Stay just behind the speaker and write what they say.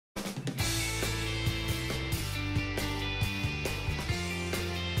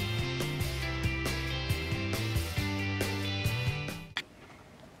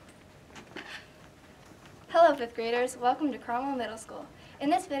Hello 5th graders, welcome to Cromwell Middle School. In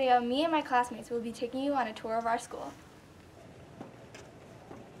this video, me and my classmates will be taking you on a tour of our school.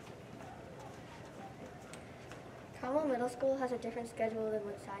 Cromwell Middle School has a different schedule than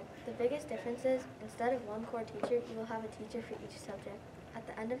Woodside. The biggest difference is, instead of one core teacher, you will have a teacher for each subject. At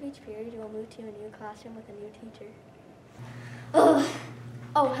the end of each period, you will move to a new classroom with a new teacher. Oh,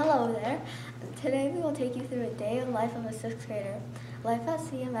 hello there. Today we will take you through a day in the life of a 6th grader. Life at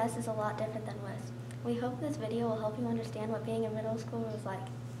CMS is a lot different than WIS. We hope this video will help you understand what being in middle school was like.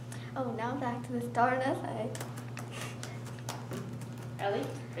 Oh, now back to this darn essay. Ellie,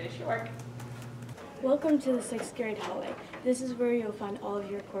 finish your work. Welcome to the 6th grade hallway. This is where you'll find all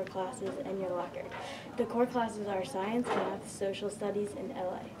of your core classes and your locker. The core classes are science, math, social studies, and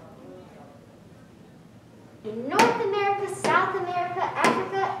LA. North America, South America,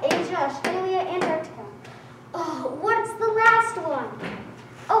 Africa, Asia, Australia, Antarctica. Oh, what's the last one?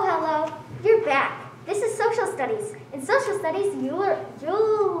 Oh, hello. You're back. This is social studies. In social studies,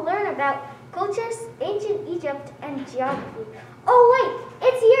 you'll learn about cultures, ancient Egypt, and geography. Oh, wait,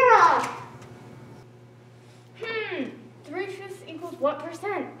 it's Europe! 3/5 equals what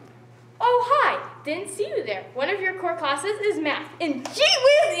percent? Oh, hi! Didn't see you there. One of your core classes is math. And gee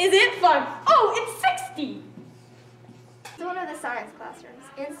whiz, is it fun! Oh, it's 60! This is one of the science classrooms.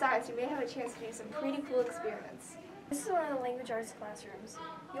 In science, you may have a chance to do some pretty cool experiments. This is one of the language arts classrooms.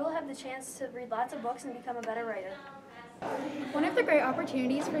 You will have the chance to read lots of books and become a better writer. One of the great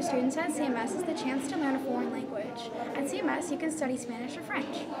opportunities for students at CMS is the chance to learn a foreign language. At CMS, you can study Spanish or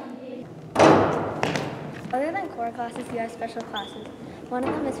French. Other than core classes, you have special classes. One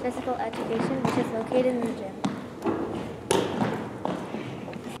of them is physical education, which is located in the gym.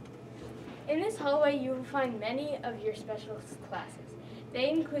 In this hallway, you will find many of your special classes. They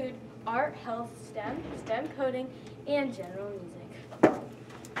include art, health, STEM coding, and general music.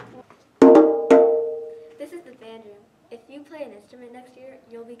 This is the band room. If you play an instrument next year,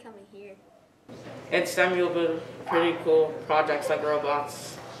 you'll be coming here. In STEM, you'll build pretty cool projects like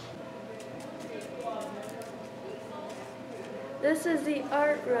robots. This is the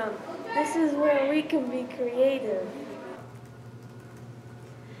art room. This is where we can be creative.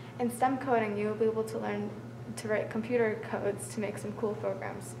 In STEM coding, you will be able to learn to write computer codes to make some cool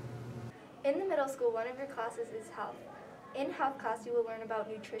programs. In the middle school, one of your classes is health. In health class, you will learn about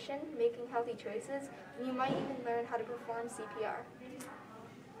nutrition, making healthy choices, and you might even learn how to perform CPR.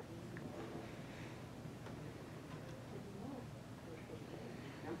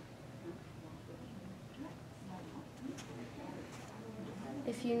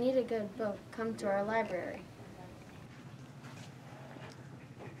 If you need a good book, come to our library.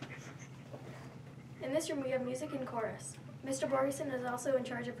 In this room, we have music and chorus. Mr. Borgeson is also in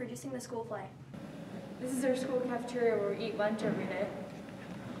charge of producing the school play. This is our school cafeteria where we eat lunch every day.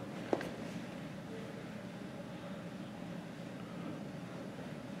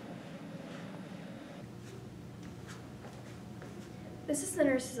 This is the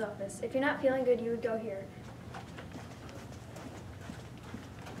nurse's office. If you're not feeling good, you would go here.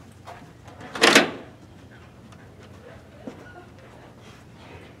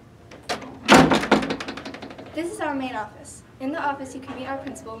 This is our main office. In the office, you can meet our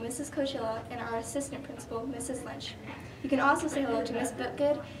principal, Mrs. Coachella, and our assistant principal, Mrs. Lynch. You can also say hello to Miss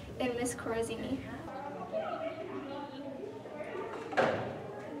Bitgood and Miss Corazini.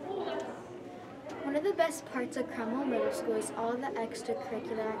 One of the best parts of Cromwell Middle School is all the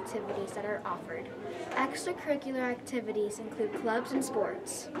extracurricular activities that are offered. Extracurricular activities include clubs and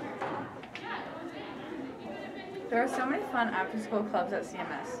sports. There are so many fun after-school clubs at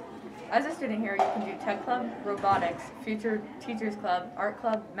CMS. As a student here, you can do tech club, robotics, future teachers club, art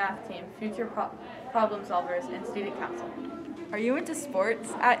club, math team, future problem solvers, and student council. Are you into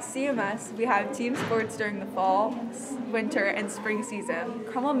sports? At CMS, we have team sports during the fall, winter, and spring season.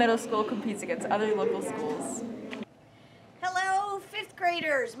 Cromwell Middle School competes against other local schools. Hello, 5th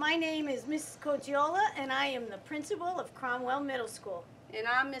graders. My name is Mrs. Coachella, and I am the principal of Cromwell Middle School. And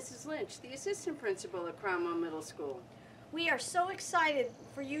I'm Mrs. Lynch, the assistant principal at Cromwell Middle School. We are so excited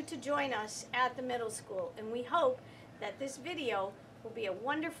for you to join us at the middle school, and we hope that this video will be a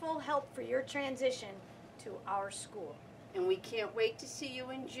wonderful help for your transition to our school. And we can't wait to see you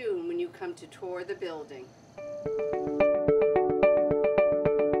in June when you come to tour the building.